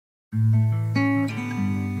Welcome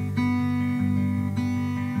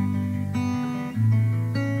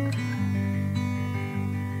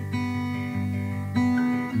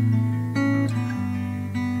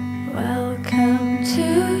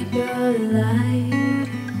to your life.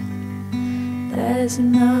 There's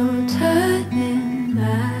no turning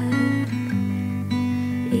back.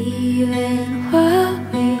 Even while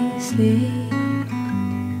we sleep,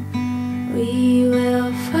 we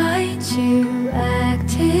will find you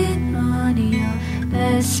acting on your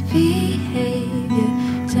best behavior.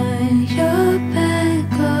 Turn your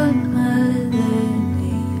back on Mother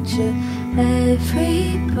Nature.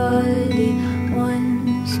 Everybody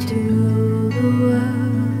wants to rule the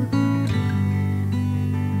world.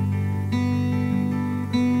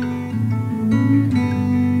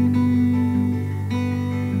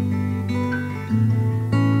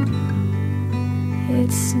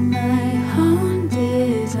 It's my own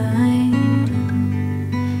design.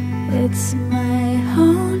 It's my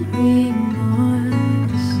own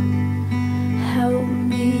remorse. Help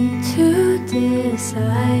me to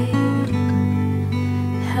decide.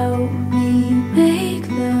 Help me make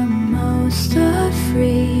the most of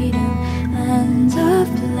freedom and of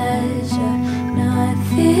pleasure.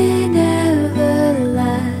 Nothing ever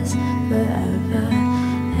lasts forever.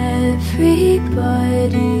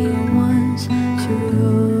 Everybody wants to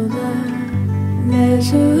rule the.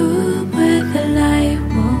 There's a room where the light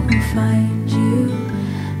won't find you.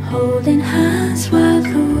 Holding hands while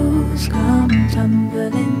the walls come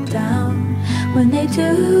tumbling down. When they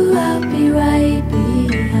do, I'll be right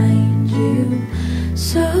behind you.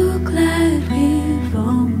 So glad we've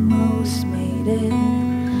almost made it.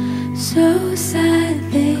 So sad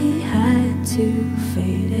they had to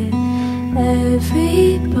fade it.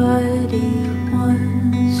 Everybody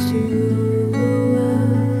wants to rule the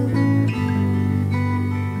world.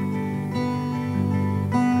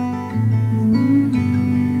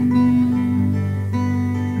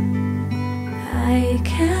 I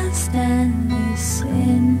can't stand this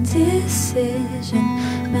indecision.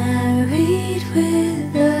 Married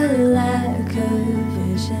with a lack of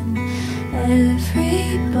vision.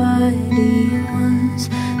 Everybody wants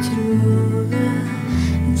to rule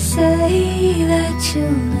and say that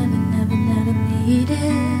you'll never need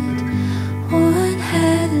it. One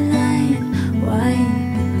headline, why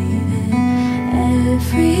believe it?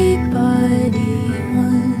 Everybody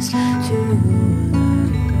wants to rule.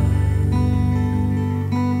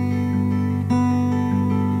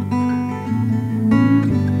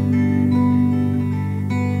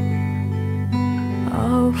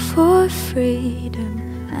 For freedom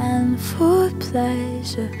and for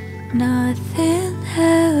pleasure, nothing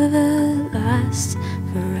ever lasts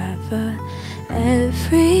forever.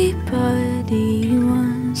 Everybody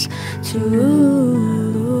wants to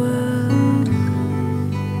rule the world.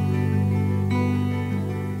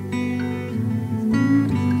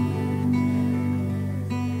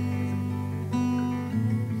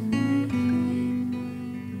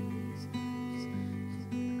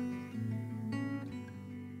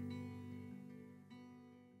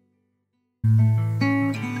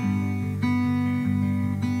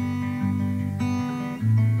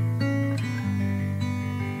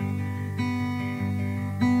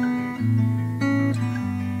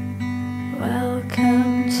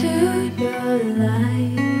 Welcome to your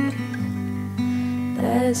life.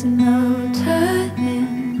 There's no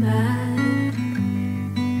turning back.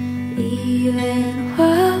 Even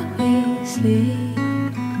while we sleep,